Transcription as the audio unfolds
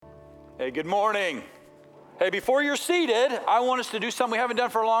Hey, good morning. Hey, before you're seated, I want us to do something we haven't done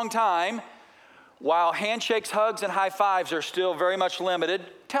for a long time. While handshakes, hugs, and high fives are still very much limited,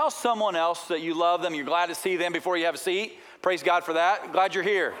 tell someone else that you love them, you're glad to see them before you have a seat. Praise God for that. Glad you're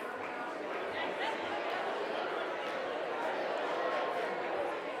here.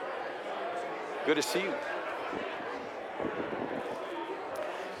 Good to see you.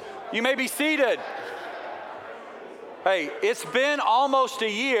 You may be seated. Hey, it's been almost a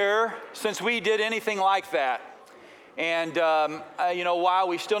year since we did anything like that. And, while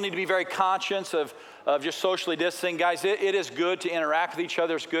we still need to be very conscious of just socially distancing, guys, it is good to interact with each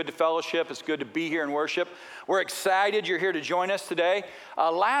other. It's good to fellowship. It's good to be here and worship. We're excited you're here to join us today.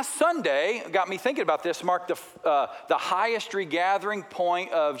 Last Sunday, got me thinking about this, marked the highest regathering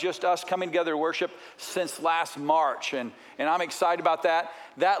point of just us coming together to worship since last March. And I'm excited about that.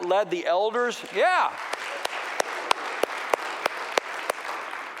 That led the elders,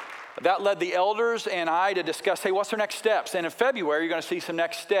 That led the elders and I to discuss, hey, what's our next steps? And in February, you're going to see some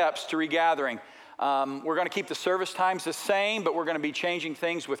next steps to regathering. We're going to keep the service times the same, but we're going to be changing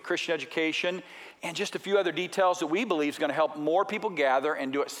things with Christian education and just a few other details that we believe is going to help more people gather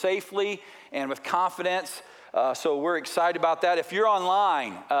and do it safely and with confidence. So we're excited about that. If you're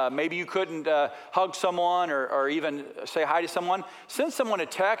online, maybe you couldn't hug someone or even say hi to someone, send someone a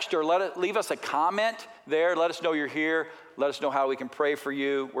text or leave us a comment there. Let us know you're here. Let us know how we can pray for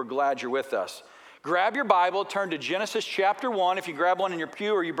you. We're glad you're with us. Grab your Bible, turn to Genesis chapter 1. If you grab one in your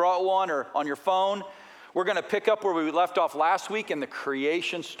pew or you brought one or on your phone, we're going to pick up where we left off last week in the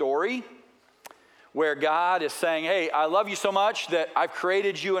creation story, where God is saying, hey, I love you so much that I've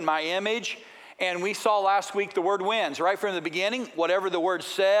created you in my image. And we saw last week the word wins. Right from the beginning, whatever the word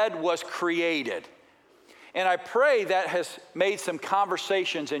said was created. And I pray that has made some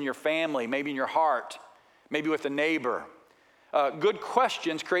conversations in your family, maybe in your heart, maybe with a neighbor. Good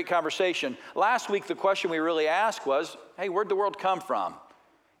questions create conversation. Last week, the question we really asked was, hey, where'd the world come from?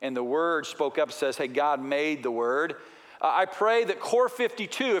 And the Word spoke up and says, hey, God made the Word. I pray that Core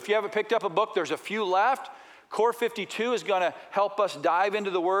 52, if you haven't picked up a book, there's a few left. Core 52 is going to help us dive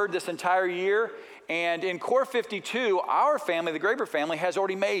into the Word this entire year. And in Core 52, our family, the Graber family, has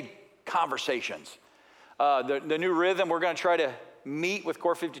already made conversations. The new rhythm we're going to try to meet with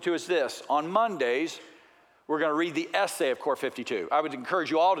Core 52 is this. On Mondays, we're going to read the essay of Core 52. I would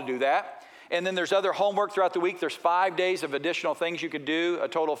encourage you all to do that. And then there's other homework throughout the week. There's 5 days of additional things you could do, a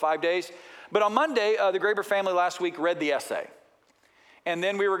total of 5 days. But on Monday, the Graber family last week read the essay. And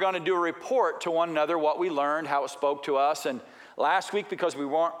then we were going to do a report to one another, what we learned, how it spoke to us. And last week, because we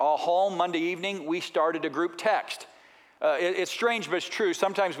weren't all home Monday evening, we started a group text. It's strange, but it's true.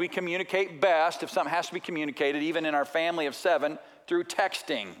 Sometimes we communicate best if something has to be communicated, even in our family of 7, through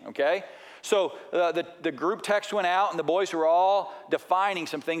texting, okay? So the group text went out, and the boys were all defining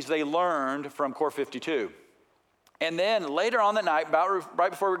some things they learned from Core 52. And then later on that night, about right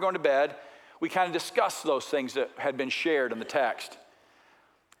before we were going to bed, we kind of discussed those things that had been shared in the text.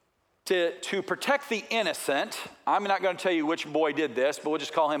 To protect the innocent, I'm not going to tell you which boy did this, but we'll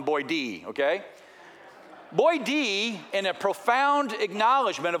just call him Boy D, okay? Boy D, in a profound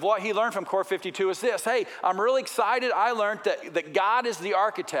acknowledgement of what he learned from Core 52, is this. Hey, I'm really excited. I learned that God is the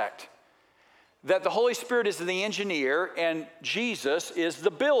architect, that the Holy Spirit is the engineer, and Jesus is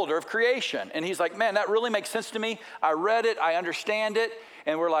the builder of creation. And he's like, man, that really makes sense to me. I read it. I understand it.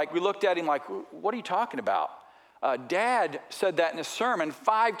 And we looked at him like, what are you talking about? Dad said that in a sermon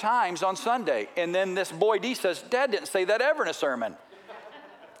 5 times on Sunday. And then this boy D says, Dad didn't say that ever in a sermon.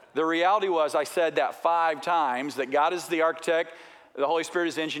 The reality was I said that 5 times, that God is the architect, the Holy Spirit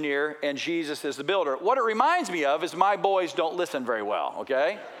is the engineer, and Jesus is the builder. What it reminds me of is my boys don't listen very well,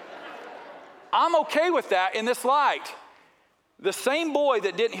 okay? I'm okay with that in this light. The same boy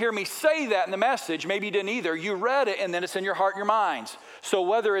that didn't hear me say that in the message, maybe you didn't either, you read it and then it's in your heart and your minds. So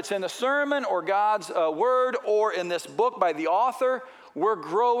whether it's in the sermon or God's word or in this book by the author, we're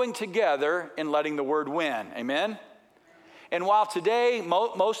growing together in letting the word win. Amen? And while today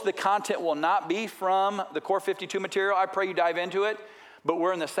most of the content will not be from the Core 52 material, I pray you dive into it, but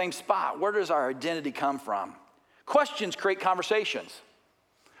we're in the same spot. Where does our identity come from? Questions create conversations.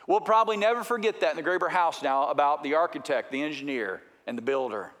 We'll probably never forget that in the Graber house now about the architect, the engineer, and the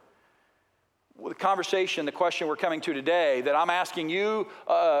builder. The conversation, the question we're coming to today that I'm asking you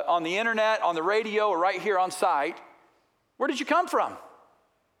on the internet, on the radio, or right here on site, where did you come from?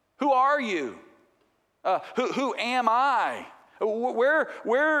 Who are you? Who am I?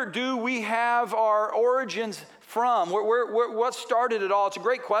 Where do we have our origins from? What started it all? It's a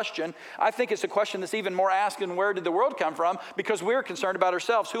great question. I think it's a question that's even more asking, where did the world come from? Because we're concerned about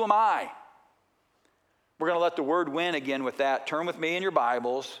ourselves. Who am I? We're going to let the word win again with that. Turn with me in your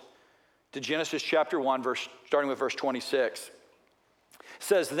Bibles to Genesis chapter 1, starting with verse 26. It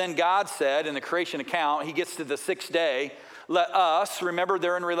says, then God said in the creation account, he gets to the sixth day, let us, remember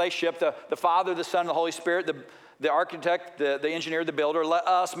they're in relationship, the Father, the Son, the Holy Spirit, the architect, the engineer, the builder, let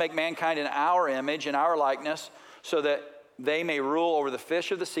us make mankind in our image, in our likeness, so that they may rule over the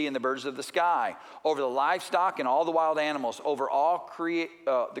fish of the sea and the birds of the sky, over the livestock and all the wild animals, over all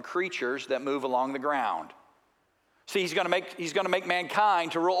the creatures that move along the ground. See, he's going to make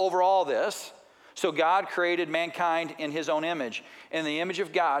mankind to rule over all this. So God created mankind in his own image. In the image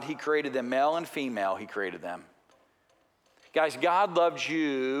of God, he created them, male and female, he created them. Guys, God loved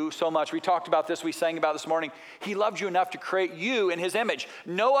you so much. We talked about this, we sang about this morning. He loved you enough to create you in his image.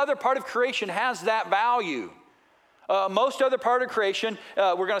 No other part of creation has that value. Most other part of creation,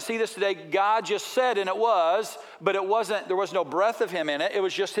 we're going to see this today, God just said and it was, but there was no breath of him in it. It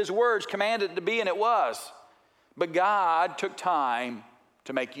was just his words commanded it to be and it was. But God took time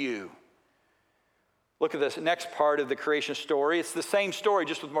to make you. Look at this next part of the creation story. It's the same story,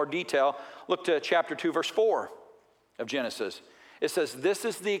 just with more detail. Look to chapter 2, verse 4 of Genesis. It says, this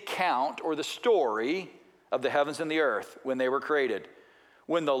is the account or the story of the heavens and the earth when they were created,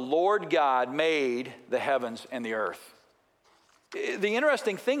 when the Lord God made the heavens and the earth. The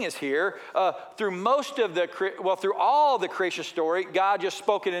interesting thing is here, through all the creation story, God just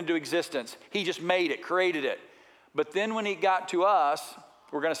spoke it into existence. He just made it, created it. But then when he got to us,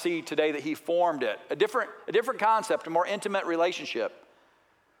 we're going to see today that he formed it. A different concept, a more intimate relationship.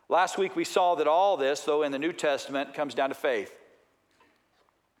 Last week we saw that all this, though in the New Testament, comes down to faith.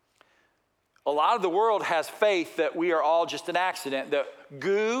 A lot of the world has faith that we are all just an accident, that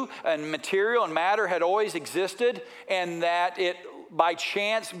goo and material and matter had always existed, and that it by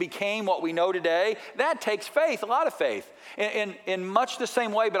chance became what we know today. That takes faith, a lot of faith. In much the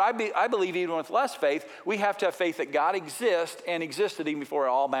same way, but I believe even with less faith, we have to have faith that God exists and existed even before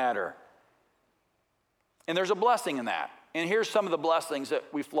all matter. And there's a blessing in that. And here's some of the blessings that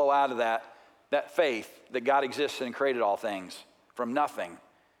we flow out of that faith, that God exists and created all things from nothing.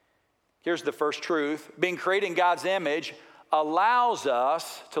 Here's the first truth. Being created in God's image allows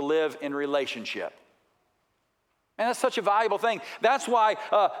us to live in relationship. And that's such a valuable thing. That's why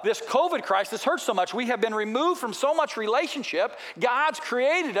this COVID crisis hurts so much. We have been removed from so much relationship. God's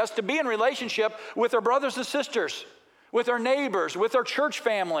created us to be in relationship with our brothers and sisters, with our neighbors, with our church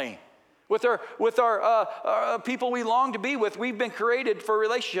family, with our people we long to be with. We've been created for a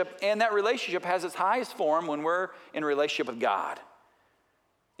relationship, and that relationship has its highest form when we're in relationship with God.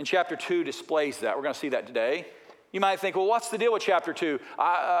 And chapter 2 displays that. We're going to see that today. You might think, well, what's the deal with chapter 2?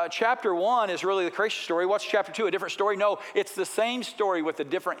 Chapter 1 is really the creation story. What's chapter 2, a different story? No, it's the same story with a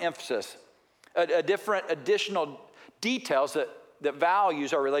different emphasis, a different additional details that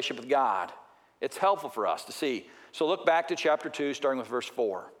values our relationship with God. It's helpful for us to see. So look back to chapter 2, starting with verse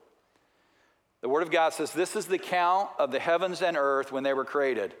 4. The Word of God says, this is the account of the heavens and earth when they were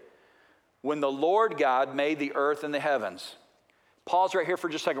created, when the Lord God made the earth and the heavens. Pause right here for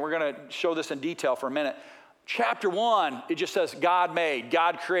just a second. We're going to show this in detail for a minute. Chapter 1, it just says God made,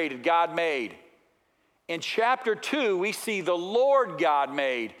 God created, God made. In chapter 2, we see the Lord God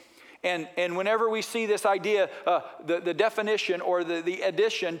made. And whenever we see this idea, the definition or the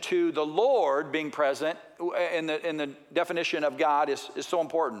addition to the Lord being present in the definition of God is so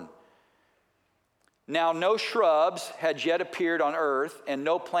important. Now no shrubs had yet appeared on earth, and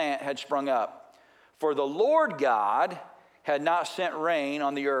no plant had sprung up. For the Lord God had not sent rain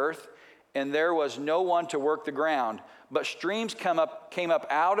on the earth, and there was no one to work the ground. But streams came up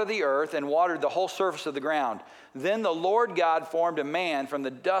out of the earth and watered the whole surface of the ground. Then the Lord God formed a man from the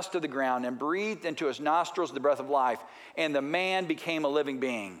dust of the ground and breathed into his nostrils the breath of life, and the man became a living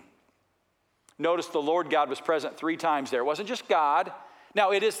being. Notice the Lord God was present 3 times there. It wasn't just God.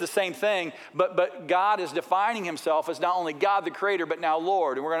 Now, it is the same thing, but God is defining himself as not only God the creator, but now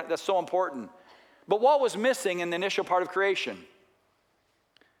Lord. And that's so important. But what was missing in the initial part of creation?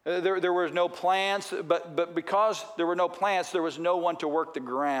 There were no plants, but because there were no plants, there was no one to work the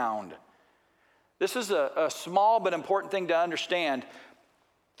ground. This is a small but important thing to understand.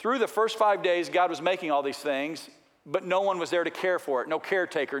 Through the first 5 days, God was making all these things, but no one was there to care for it. No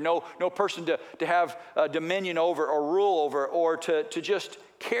caretaker, no person to have dominion over or rule over or to just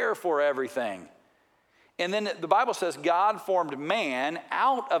care for everything. And then the Bible says God formed man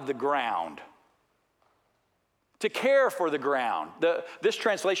out of the ground to care for the ground. This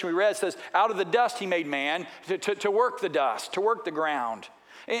translation we read says, out of the dust he made man to work the dust, to work the ground.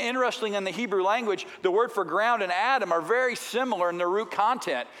 Interestingly, in the Hebrew language, the word for ground and Adam are very similar in their root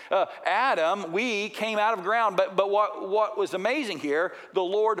content. Adam, we came out of ground, but what was amazing here, the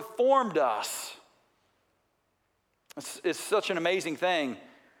Lord formed us. It's such an amazing thing.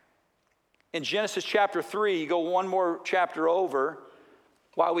 In Genesis chapter 3, you go one more chapter over,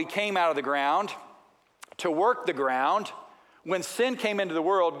 while we came out of the ground to work the ground, when sin came into the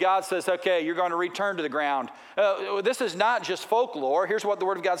world, God says, okay, you're going to return to the ground. This is not just folklore. Here's what the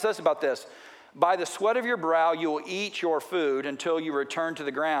Word of God says about this. By the sweat of your brow you will eat your food until you return to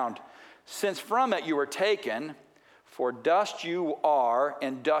the ground. Since from it you were taken, for dust you are,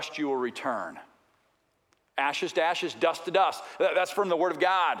 and dust you will return. Ashes to ashes, dust to dust. That's from the Word of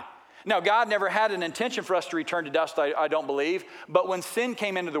God. Now, God never had an intention for us to return to dust, I don't believe. But when sin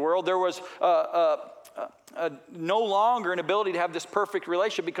came into the world, there was no longer an ability to have this perfect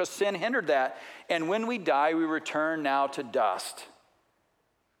relationship because sin hindered that. And when we die, we return now to dust.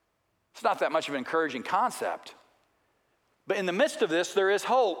 It's not that much of an encouraging concept. But in the midst of this, there is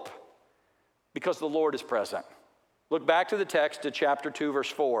hope because the Lord is present. Look back to the text to chapter 2, verse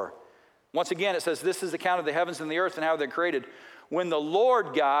 4. Once again, it says, this is the account of the heavens and the earth and how they're created. When the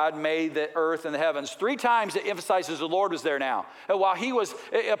Lord God made the earth and the heavens. 3 times it emphasizes the Lord was there now. And while he was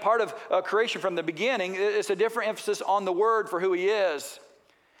a part of creation from the beginning, it's a different emphasis on the Word for who he is.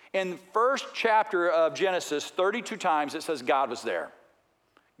 In the first chapter of Genesis, 32 times it says God was there.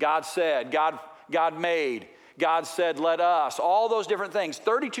 God said, God made, God said, let us, all those different things.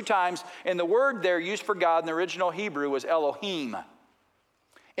 32 times, and the word there used for God in the original Hebrew was Elohim.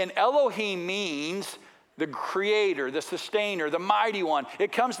 And Elohim means the creator, the sustainer, the mighty one.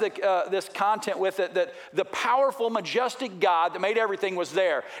 It comes this content with it that the powerful, majestic God that made everything was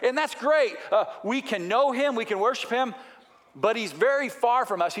there. And that's great. We can know him, we can worship him, but he's very far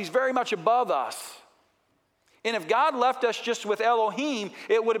from us. He's very much above us. And if God left us just with Elohim,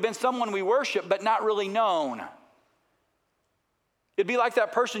 it would have been someone we worship but not really known. It'd be like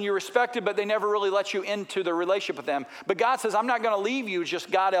that person you respected, but they never really let you into the relationship with them. But God says, I'm not going to leave you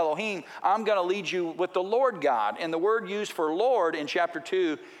just God Elohim. I'm going to lead you with the Lord God. And the word used for Lord in chapter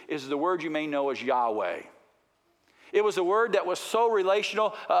 2 is the word you may know as Yahweh. It was a word that was so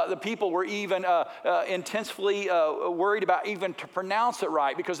relational, the people were even intensely worried about even to pronounce it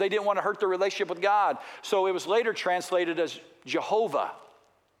right because they didn't want to hurt their relationship with God. So it was later translated as Jehovah.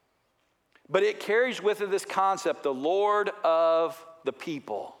 But it carries with it this concept, the Lord of the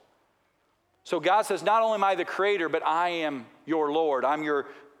people. So God says, not only am I the creator, but I am your Lord. I'm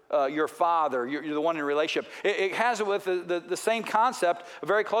your father. You're the one in relationship. It has it with the same concept, a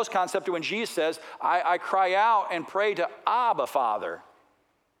very close concept to when Jesus says, I cry out and pray to Abba, Father.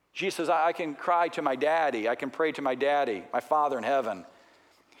 Jesus says, I can cry to my daddy. I can pray to my daddy, my Father in heaven.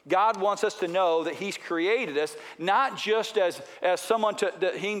 God wants us to know that he's created us, not just as someone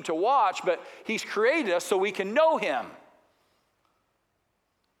to watch, but he's created us so we can know him.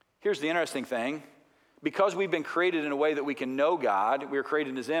 Here's the interesting thing. Because we've been created in a way that we can know God, we are created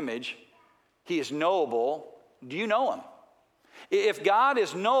in his image, he is knowable. Do you know him? If God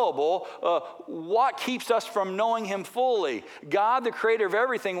is knowable, what keeps us from knowing him fully? God, the creator of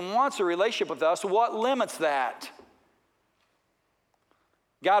everything, wants a relationship with us. What limits that?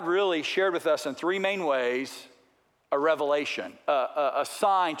 God really shared with us in 3 main ways a revelation, a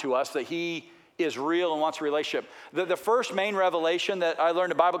sign to us that he is real and wants a relationship. The first main revelation that I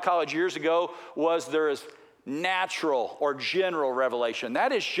learned at Bible college years ago was there is natural or general revelation.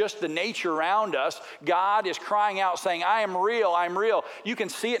 That is just the nature around us. God is crying out saying, I am real, I'm real. You can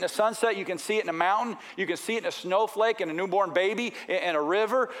see it in a sunset, you can see it in a mountain, you can see it in a snowflake, in a newborn baby, in a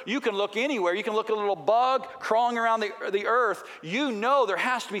river. You can look anywhere. You can look at a little bug crawling around the earth. You know there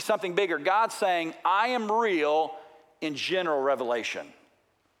has to be something bigger. God's saying, I am real in general revelation.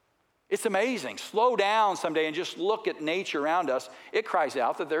 It's amazing. Slow down someday and just look at nature around us. It cries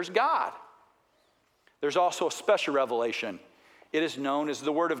out that there's God. There's also a special revelation. It is known as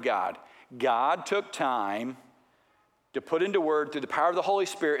the Word of God. God took time to put into word through the power of the Holy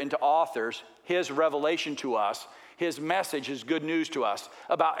Spirit into authors his revelation to us, his message, his good news to us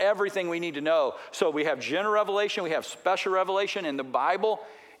about everything we need to know. So we have general revelation, we have special revelation in the Bible,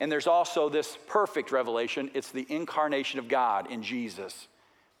 and there's also this perfect revelation. It's the incarnation of God in Jesus.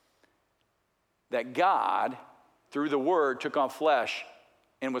 That God, through the Word, took on flesh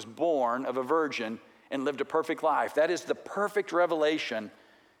and was born of a virgin and lived a perfect life. That is the perfect revelation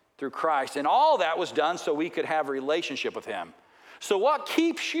through Christ. And all that was done so we could have a relationship with him. So what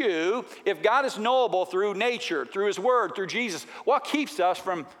keeps you, if God is knowable through nature, through his Word, through Jesus, what keeps us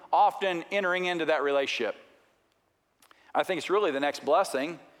from often entering into that relationship? I think it's really the next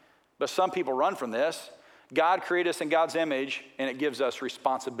blessing, but some people run from this. God created us in God's image, and it gives us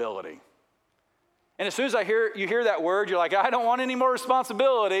responsibility. And as soon as you hear that word, you're like, I don't want any more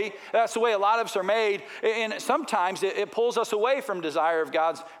responsibility. That's the way a lot of us are made. And sometimes it pulls us away from desire of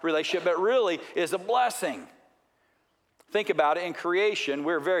God's relationship, but really is a blessing. Think about it. In creation,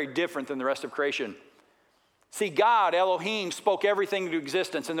 we're very different than the rest of creation. See, God, Elohim, spoke everything into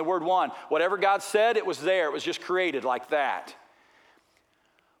existence in the word one. Whatever God said, it was there. It was just created like that.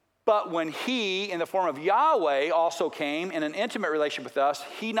 But when he, in the form of Yahweh, also came in an intimate relationship with us,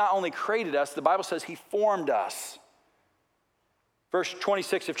 he not only created us, the Bible says he formed us. Verse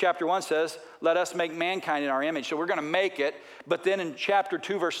 26 of chapter 1 says, let us make mankind in our image. So we're going to make it. But then in chapter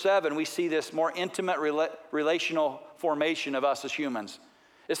 2, verse 7, we see this more intimate relational formation of us as humans.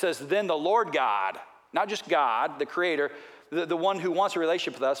 It says, then the Lord God, not just God, the creator, the one who wants a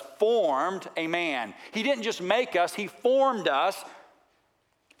relationship with us, formed a man. He didn't just make us, he formed us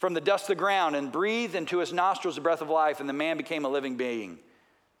from the dust of the ground and breathed into his nostrils the breath of life, and the man became a living being.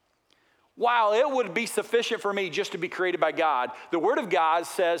 While it would be sufficient for me just to be created by God, the Word of God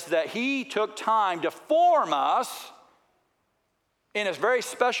says that he took time to form us in a very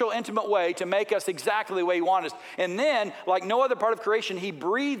special, intimate way to make us exactly the way he wanted us. And then, like no other part of creation, he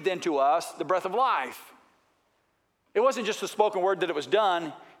breathed into us the breath of life. It wasn't just a spoken word that it was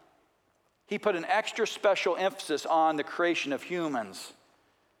done. He put an extra special emphasis on the creation of humans.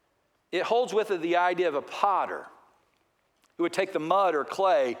 It holds with it the idea of a potter who would take the mud or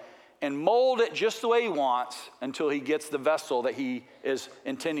clay and mold it just the way he wants until he gets the vessel that he is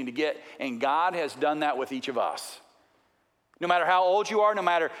intending to get. And God has done that with each of us. No matter how old you are, no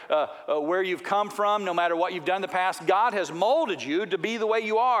matter where you've come from, no matter what you've done in the past, God has molded you to be the way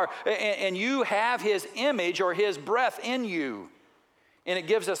you are. And you have his image or his breath in you. And it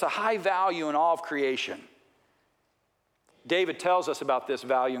gives us a high value in all of creation. David tells us about this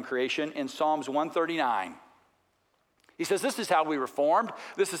value in creation in Psalms 139. He says, this is how we were formed.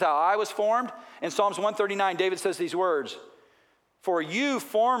 This is how I was formed. In Psalms 139, David says these words, for you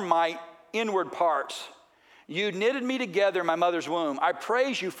formed my inward parts. You knitted me together in my mother's womb. I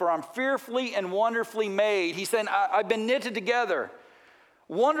praise you, for I'm fearfully and wonderfully made. He's saying, I've been knitted together.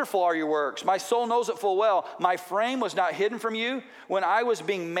 Wonderful are your works. My soul knows it full well. My frame was not hidden from you when I was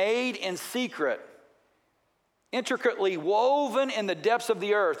being made in secret, intricately woven in the depths of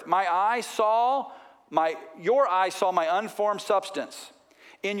the earth. Your eyes saw my unformed substance.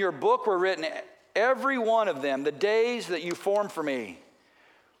 In your book were written, every one of them, the days that you formed for me,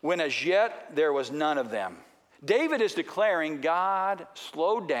 when as yet there was none of them. David is declaring God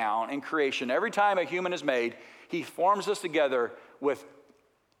slowed down in creation. Every time a human is made, he forms us together with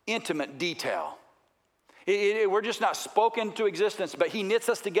intimate detail. We're just not spoken to existence, but he knits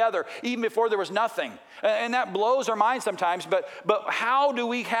us together even before there was nothing. And that blows our mind sometimes, but how do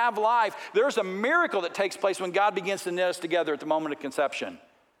we have life? There's a miracle that takes place when God begins to knit us together at the moment of conception.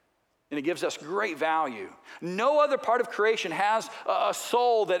 And it gives us great value. No other part of creation has a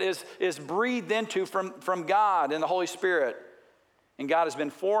soul that is breathed into from God and the Holy Spirit. And God has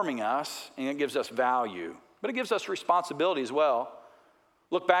been forming us, and it gives us value. But it gives us responsibility as well.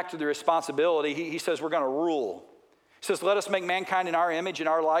 Look back to the responsibility. He says we're going to rule. He says, let us make mankind in our image and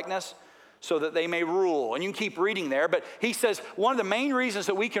our likeness so that they may rule. And you can keep reading there. But he says one of the main reasons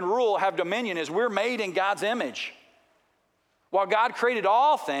that we can rule, have dominion, is we're made in God's image. While God created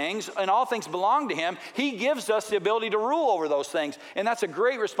all things and all things belong to him, he gives us the ability to rule over those things. And that's a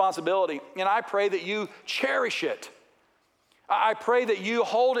great responsibility. And I pray that you cherish it. I pray that you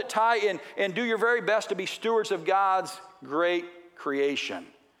hold it tight and do your very best to be stewards of God's great creation.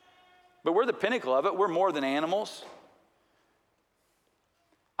 But we're the pinnacle of it. We're more than animals.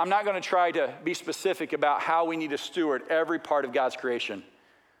 I'm not going to try to be specific about how we need to steward every part of God's creation.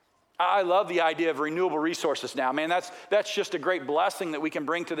 I love the idea of renewable resources now. Man, that's just a great blessing that we can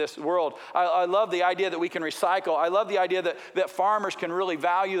bring to this world. I love the idea that we can recycle. I love the idea that farmers can really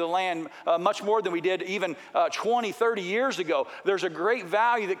value the land much more than we did even 20, 30 years ago. There's a great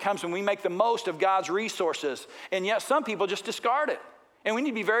value that comes when we make the most of God's resources. And yet some people just discard it. And we need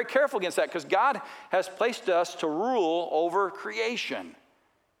to be very careful against that because God has placed us to rule over creation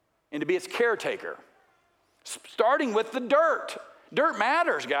and to be its caretaker, starting with the dirt. Dirt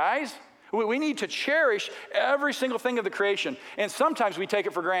matters, guys. We need to cherish every single thing of the creation. And sometimes we take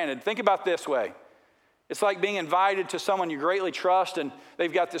it for granted. Think about it this way. It's like being invited to someone you greatly trust, and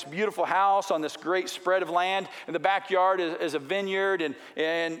they've got this beautiful house on this great spread of land, and the backyard is a vineyard,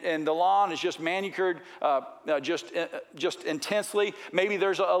 and the lawn is just manicured just intensely. Maybe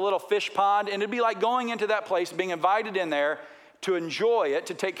there's a little fish pond, and it'd be like going into that place, being invited in there to enjoy it,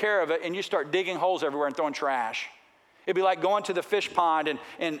 to take care of it, and you start digging holes everywhere and throwing trash. It'd be like going to the fish pond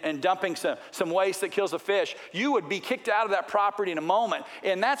and dumping some waste that kills the fish. You would be kicked out of that property in a moment.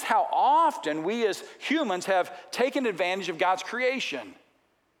 And that's how often we as humans have taken advantage of God's creation.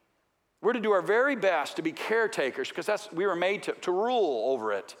 We're to do our very best to be caretakers because we were made to rule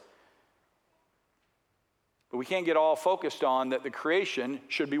over it. But we can't get all focused on that the creation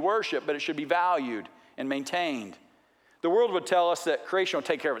should be worshiped, but it should be valued and maintained. The world would tell us that creation will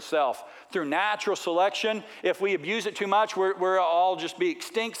take care of itself. Through natural selection, if we abuse it too much, we'll all just be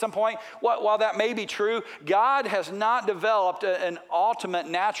extinct some point. While that may be true, God has not developed an ultimate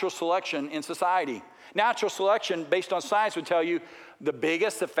natural selection in society. Natural selection, based on science, would tell you the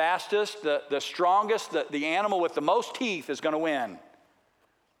biggest, the fastest, the strongest, the animal with the most teeth is going to win.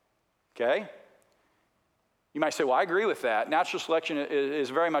 Okay? You might say, well, I agree with that. Natural selection is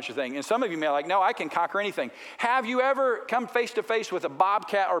very much a thing. And some of you may be like, no, I can conquer anything. Have you ever come face to face with a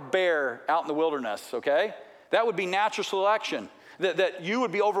bobcat or bear out in the wilderness, okay? That would be natural selection. That you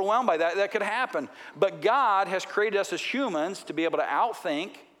would be overwhelmed by that. That could happen. But God has created us as humans to be able to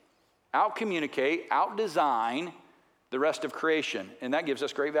outthink, out-communicate, out-design the rest of creation. And that gives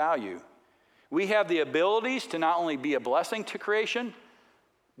us great value. We have the abilities to not only be a blessing to creation,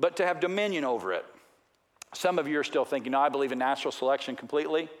 but to have dominion over it. Some of you are still thinking, no, I believe in natural selection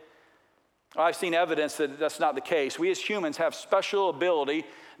completely. I've seen evidence that that's not the case. We as humans have special ability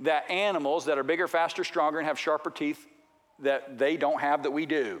that animals that are bigger, faster, stronger, and have sharper teeth that they don't have that we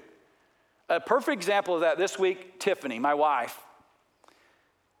do. A perfect example of that this week, Tiffany, my wife.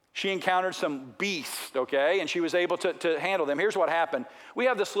 She encountered some beasts, okay, and she was able to handle them. Here's what happened. We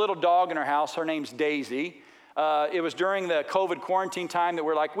have this little dog in our house. Her name's Daisy. It was during the COVID quarantine time that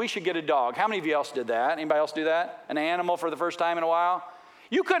we're like, we should get a dog. How many of you else did that? Anybody else do that? An animal for the first time in a while?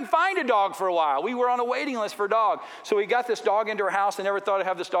 You couldn't find a dog for a while. We were on a waiting list for a dog. So we got this dog into our house. I never thought I'd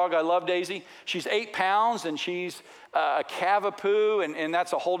have this dog. I love Daisy. She's 8 pounds, and she's a Cavapoo, and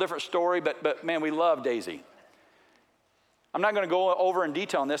that's a whole different story. But man, we love Daisy. I'm not going to go over in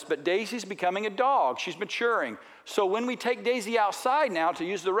detail on this, but Daisy's becoming a dog. She's maturing. So when we take Daisy outside now to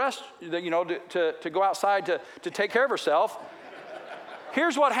use the rest, to go outside to take care of herself,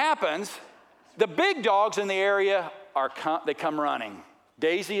 here's what happens. The big dogs in the area, they come running.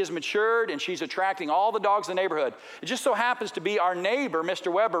 Daisy is matured, and she's attracting all the dogs in the neighborhood. It just so happens to be our neighbor,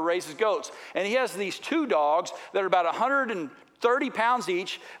 Mr. Weber, raises goats. And he has these 2 dogs that are about 130 pounds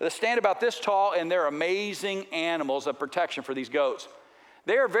each, that stand about this tall, and they're amazing animals of protection for these goats.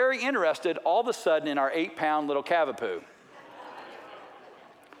 They are very interested all of a sudden in our 8-pound little Cavapoo.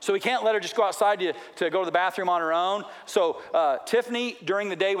 So we can't let her just go outside to go to the bathroom on her own. So Tiffany, during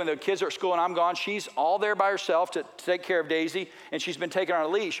the day when the kids are at school and I'm gone, she's all there by herself to take care of Daisy, and she's been taken on a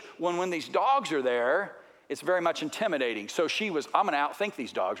leash. When these dogs are there, it's very much intimidating. So I'm going to outthink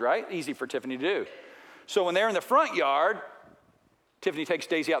these dogs, right? Easy for Tiffany to do. So when they're in the front yard, Tiffany takes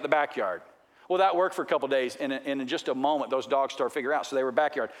Daisy out the backyard. Well, that worked for a couple days, and in just a moment, those dogs started figuring out. So they were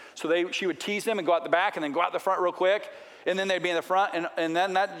backyard. So she would tease them and go out the back and then go out the front real quick, and then they'd be in the front, and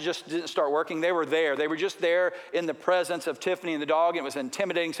then that just didn't start working. They were there. They were just there in the presence of Tiffany and the dog. It was an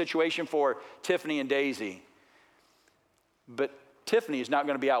intimidating situation for Tiffany and Daisy. But Tiffany is not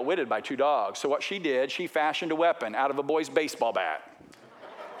going to be outwitted by 2 dogs. So what she did, she fashioned a weapon out of a boy's baseball bat.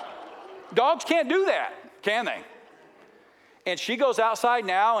 Dogs can't do that, can they? And she goes outside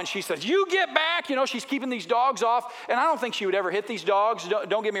now and she says, you get back. She's keeping these dogs off. And I don't think she would ever hit these dogs.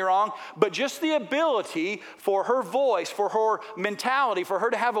 Don't get me wrong. But just the ability for her voice, for her mentality, for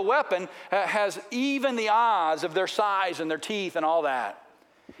her to have a weapon has even the odds of their size and their teeth and all that.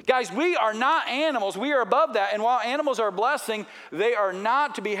 Guys, we are not animals. We are above that. And while animals are a blessing, they are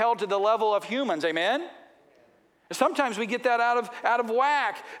not to be held to the level of humans. Amen? Sometimes we get that out of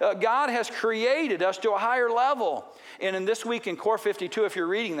whack. God has created us to a higher level. And in this week in Core 52, if you're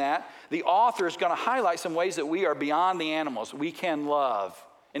reading that, the author is going to highlight some ways that we are beyond the animals. We can love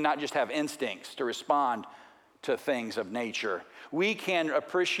and not just have instincts to respond to things of nature. We can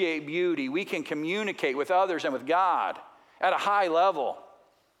appreciate beauty. We can communicate with others and with God at a high level.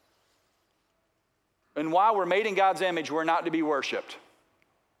 And while we're made in God's image, we're not to be worshiped.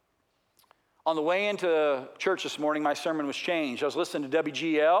 On the way into church this morning, my sermon was changed. I was listening to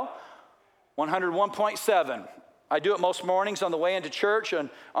WGL 101.7. I do it most mornings on the way into church,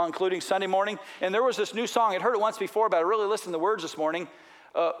 and including Sunday morning. And there was this new song. I'd heard it once before, but I really listened to the words this morning.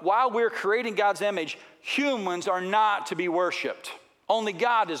 While we're creating God's image, humans are not to be worshiped. Only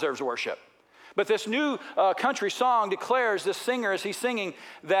God deserves worship. But this new country song declares, this singer, as he's singing,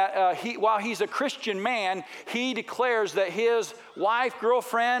 that while he's a Christian man, he declares that his wife,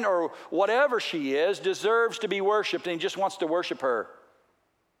 girlfriend, or whatever she is, deserves to be worshiped, and he just wants to worship her.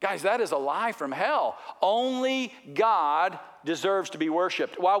 Guys, that is a lie from hell. Only God deserves to be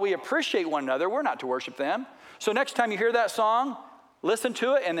worshiped. While we appreciate one another, we're not to worship them. So next time you hear that song, listen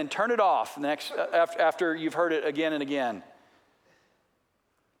to it and then turn it off after you've heard it again and again.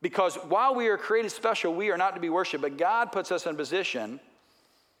 Because while we are created special, we are not to be worshiped, but God puts us in a position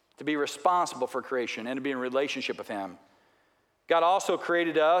to be responsible for creation, and to be in relationship with him. God also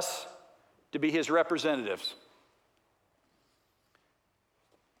created us to be his representatives.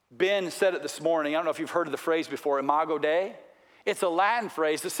 Ben said it this morning. I don't know if you've heard of the phrase before, Imago Dei. It's a Latin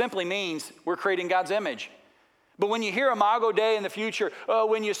phrase that simply means we're creating God's image. But when you hear Imago Dei in the future,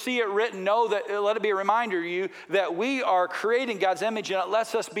 when you see it written, know that, let it be a reminder to you that we are creating God's image, and it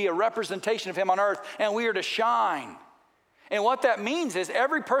lets us be a representation of him on earth, and we are to shine. And what that means is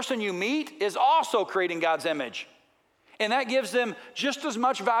every person you meet is also creating God's image. And that gives them just as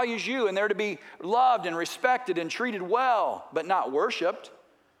much value as you, and they're to be loved and respected and treated well, but not worshiped.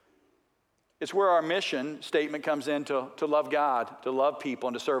 It's where our mission statement comes in, to love God, to love people,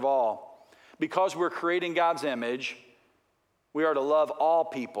 and to serve all. Because we're creating God's image, we are to love all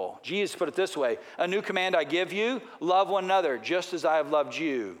people. Jesus put it this way: a new command I give you, love one another, just as I have loved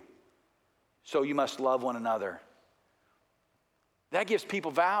you. So you must love one another. That gives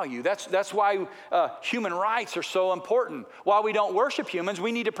people value. That's why human rights are so important. While we don't worship humans,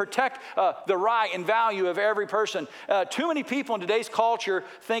 we need to protect the right and value of every person. Too many people in today's culture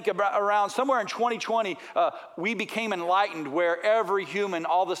think around somewhere in 2020, we became enlightened, where every human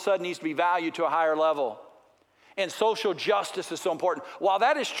all of a sudden needs to be valued to a higher level. And social justice is so important. While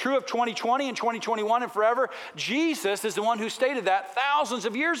that is true of 2020 and 2021 and forever, Jesus is the one who stated that thousands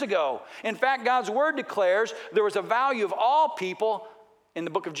of years ago. In fact, God's word declares there was a value of all people in the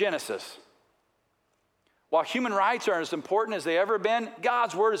book of Genesis. While human rights are as important as they ever been,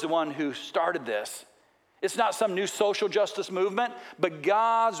 God's word is the one who started this. It's not some new social justice movement, but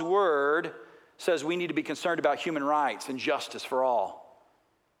God's word says we need to be concerned about human rights and justice for all.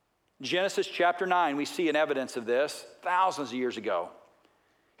 Genesis chapter 9, we see an evidence of this thousands of years ago.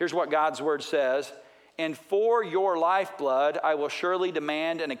 Here's what God's word says: and for your lifeblood I will surely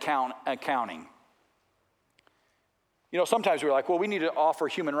demand an accounting. You know, sometimes we're like, well, we need to offer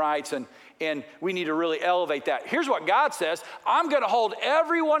human rights and we need to really elevate that. Here's what God says: I'm going to hold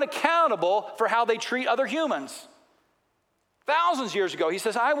everyone accountable for how they treat other humans. Thousands of years ago, he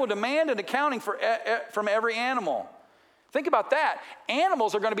says, I will demand an accounting from every animal. Think about that.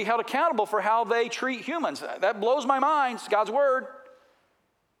 Animals are going to be held accountable for how they treat humans. That blows my mind. It's God's word.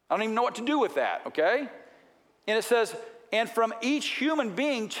 I don't even know what to do with that, okay? And it says, and from each human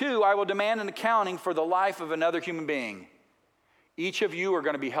being, too, I will demand an accounting for the life of another human being. Each of you are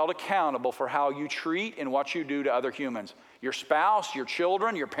going to be held accountable for how you treat and what you do to other humans. Your spouse, your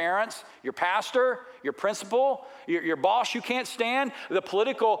children, your parents, your pastor, your principal, your boss you can't stand, the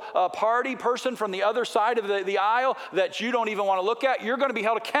political party person from the other side of the aisle that you don't even want to look at. You're going to be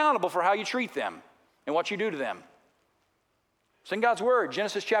held accountable for how you treat them and what you do to them. It's in God's word,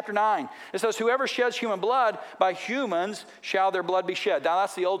 Genesis chapter 9. It says, whoever sheds human blood, by humans shall their blood be shed. Now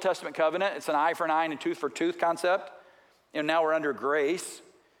that's the Old Testament covenant. It's an eye for an eye and a tooth for tooth concept. And now we're under grace.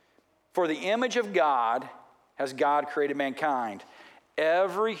 For the image of God has God created mankind.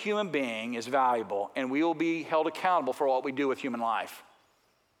 Every human being is valuable, and we will be held accountable for what we do with human life.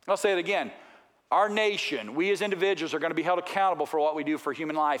 I'll say it again. Our nation, we as individuals, are going to be held accountable for what we do for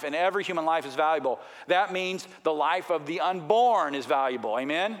human life, and every human life is valuable. That means the life of the unborn is valuable,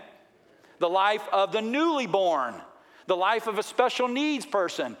 amen? The life of the newly born, the life of a special needs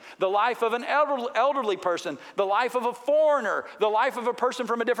person, the life of an elderly person, the life of a foreigner, the life of a person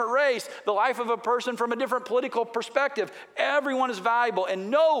from a different race, the life of a person from a different political perspective. Everyone is valuable, and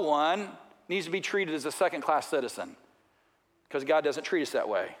no one needs to be treated as a second-class citizen, because God doesn't treat us that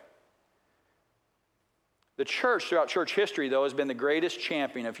way. The church, throughout church history, though, has been the greatest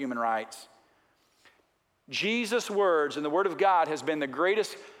champion of human rights. Jesus' words and the Word of God has been the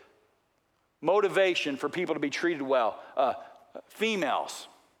greatest motivation for people to be treated well. Females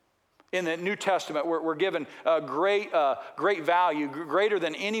in the New Testament were given great value, greater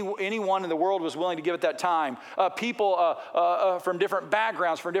than anyone in the world was willing to give at that time. People from different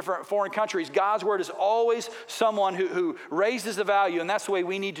backgrounds, from different foreign countries. God's word is always someone who raises the value, and that's the way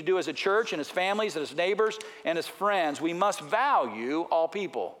we need to do as a church and as families and as neighbors and as friends. We must value all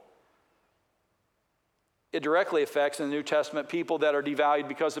people. It directly affects, in the New Testament, people that are devalued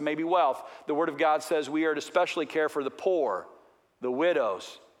because of maybe wealth. The Word of God says we are to especially care for the poor, the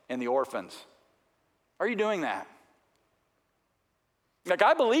widows, and the orphans. Are you doing that? Like,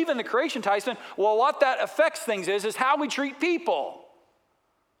 I believe in the creation, Tyson. Well, what that affects things is how we treat people.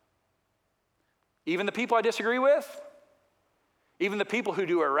 Even the people I disagree with? Even the people who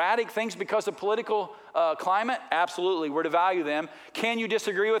do erratic things because of political climate? Absolutely, we're to value them. Can you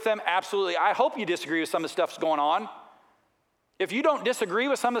disagree with them? Absolutely. I hope you disagree with some of the stuff that's going on. If you don't disagree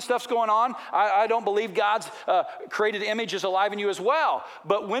with some of the stuff's going on, I don't believe God's created image is alive in you as well.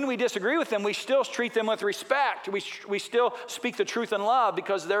 But when we disagree with them, we still treat them with respect. We still speak the truth in love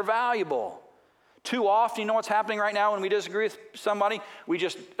because they're valuable. Too often, you know what's happening right now when we disagree with somebody? We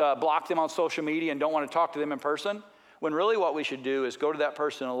just block them on social media and don't want to talk to them in person. When really what we should do is go to that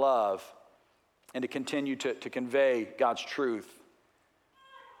person in love and to continue to convey God's truth.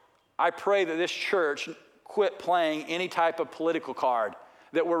 I pray that this church quit playing any type of political card,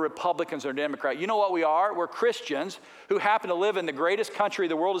 that we're Republicans or Democrats. You know what we are? We're Christians who happen to live in the greatest country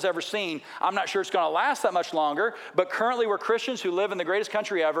the world has ever seen. I'm not sure it's going to last that much longer, but currently we're Christians who live in the greatest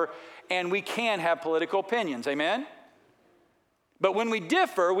country ever, and we can have political opinions, amen? But when we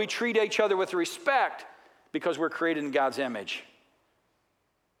differ, we treat each other with respect because we're created in God's image.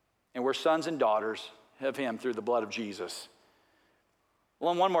 And we're sons and daughters of Him through the blood of Jesus. Well,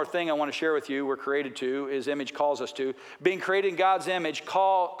 and one more thing I want to share with you we're created to, His image calls us to. Being created in God's image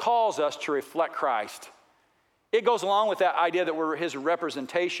calls us to reflect Christ. It goes along with that idea that we're His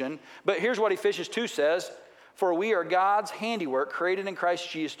representation. But here's what Ephesians 2 says, "For we are God's handiwork, created in Christ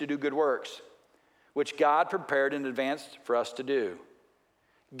Jesus to do good works, which God prepared in advance for us to do."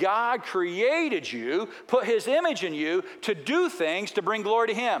 God created you, put His image in you to do things to bring glory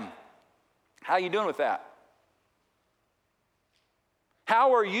to Him. How are you doing with that?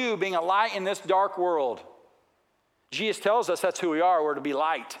 How are you being a light in this dark world? Jesus tells us that's who we are. We're to be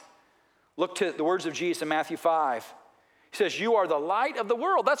light. Look to the words of Jesus in Matthew 5. He says, "You are the light of the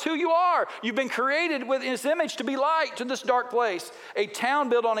world." That's who you are. You've been created with His image to be light to this dark place. A town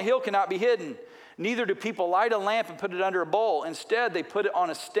built on a hill cannot be hidden. Neither do people light a lamp and put it under a bowl. Instead, they put it on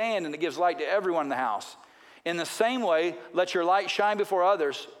a stand, and it gives light to everyone in the house. In the same way, let your light shine before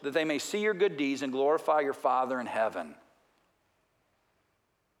others, that they may see your good deeds and glorify your Father in heaven.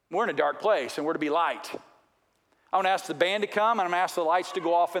 We're in a dark place, and we're to be light. I want to ask the band to come, and I'm going to ask the lights to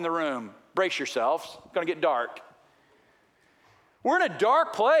go off in the room. Brace yourselves. It's going to get dark. We're in a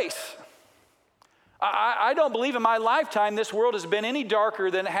dark place. I don't believe in my lifetime this world has been any darker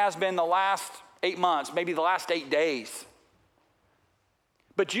than it has been the last 8 months, maybe the last 8 days.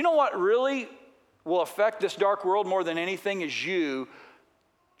 But you know what really will affect this dark world more than anything is you,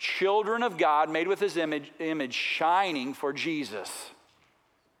 children of God, made with His image shining for Jesus.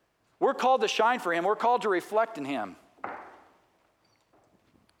 We're called to shine for Him. We're called to reflect in Him.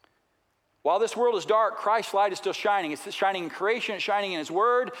 While this world is dark, Christ's light is still shining. It's shining in creation. It's shining in His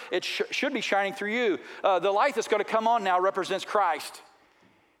Word. It should be shining through you. The light that's going to come on now represents Christ.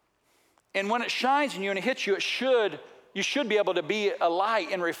 And when it shines in you and it hits you, you should be able to be a light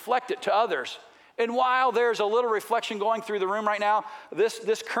and reflect it to others. And while there's a little reflection going through the room right now,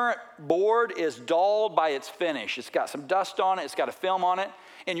 this current board is dulled by its finish. It's got some dust on it. It's got a film on it.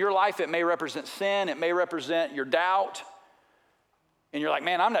 In your life, it may represent sin. It may represent your doubt. And you're like,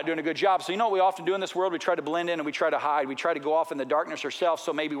 man, I'm not doing a good job. So you know what we often do in this world? We try to blend in and we try to hide. We try to go off in the darkness ourselves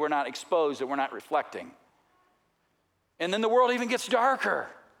so maybe we're not exposed and we're not reflecting. And then the world even gets darker.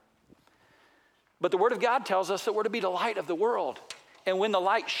 But the Word of God tells us that we're to be the light of the world. And when the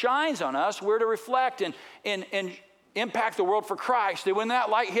light shines on us, we're to reflect and impact the world for Christ. And when that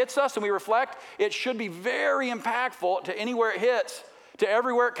light hits us and we reflect, it should be very impactful to anywhere it hits, to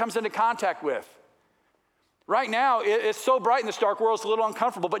everywhere it comes into contact with. Right now, it's so bright in this dark world, it's a little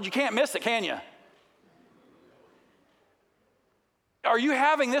uncomfortable, but you can't miss it, can you? Are you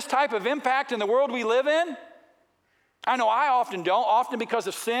having this type of impact in the world we live in? I know I often don't, often because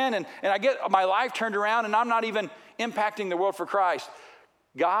of sin, and I get my life turned around, and I'm not even impacting the world for Christ.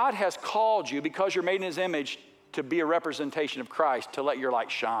 God has called you, because you're made in His image, to be a representation of Christ, to let your light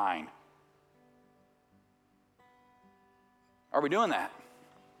shine. Are we doing that?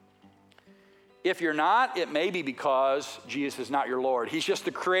 If you're not, it may be because Jesus is not your Lord. He's just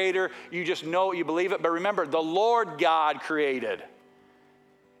the creator. You just know it, you believe it. But remember, the Lord God created.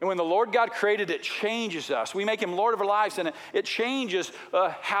 And when the Lord God created, it changes us. We make Him Lord of our lives, and it changes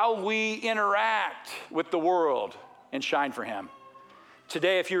how we interact with the world and shine for Him.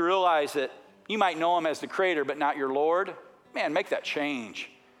 Today, if you realize that you might know Him as the creator, but not your Lord, man, make that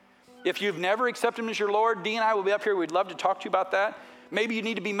change. If you've never accepted Him as your Lord, Dee and I will be up here. We'd love to talk to you about that. Maybe you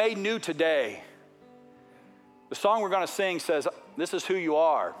need to be made new today. The song we're going to sing says, "This is who you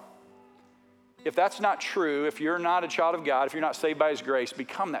are." If that's not true, if you're not a child of God, if you're not saved by His grace,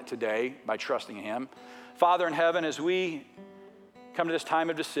 become that today by trusting in Him. Father in heaven, as we come to this time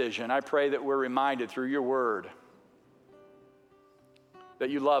of decision, I pray that we're reminded through your word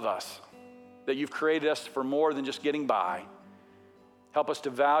that you love us, that you've created us for more than just getting by. Help us to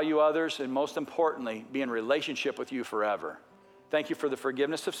value others, and most importantly, be in relationship with you forever. Thank you for the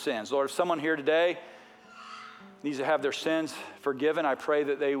forgiveness of sins. Lord, if someone here today needs to have their sins forgiven, I pray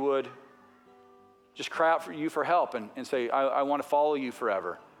that they would just cry out for you for help and say, I want to follow you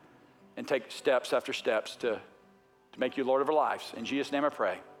forever, and take steps after steps to make you Lord of our lives. In Jesus' name I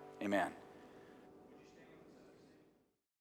pray, amen.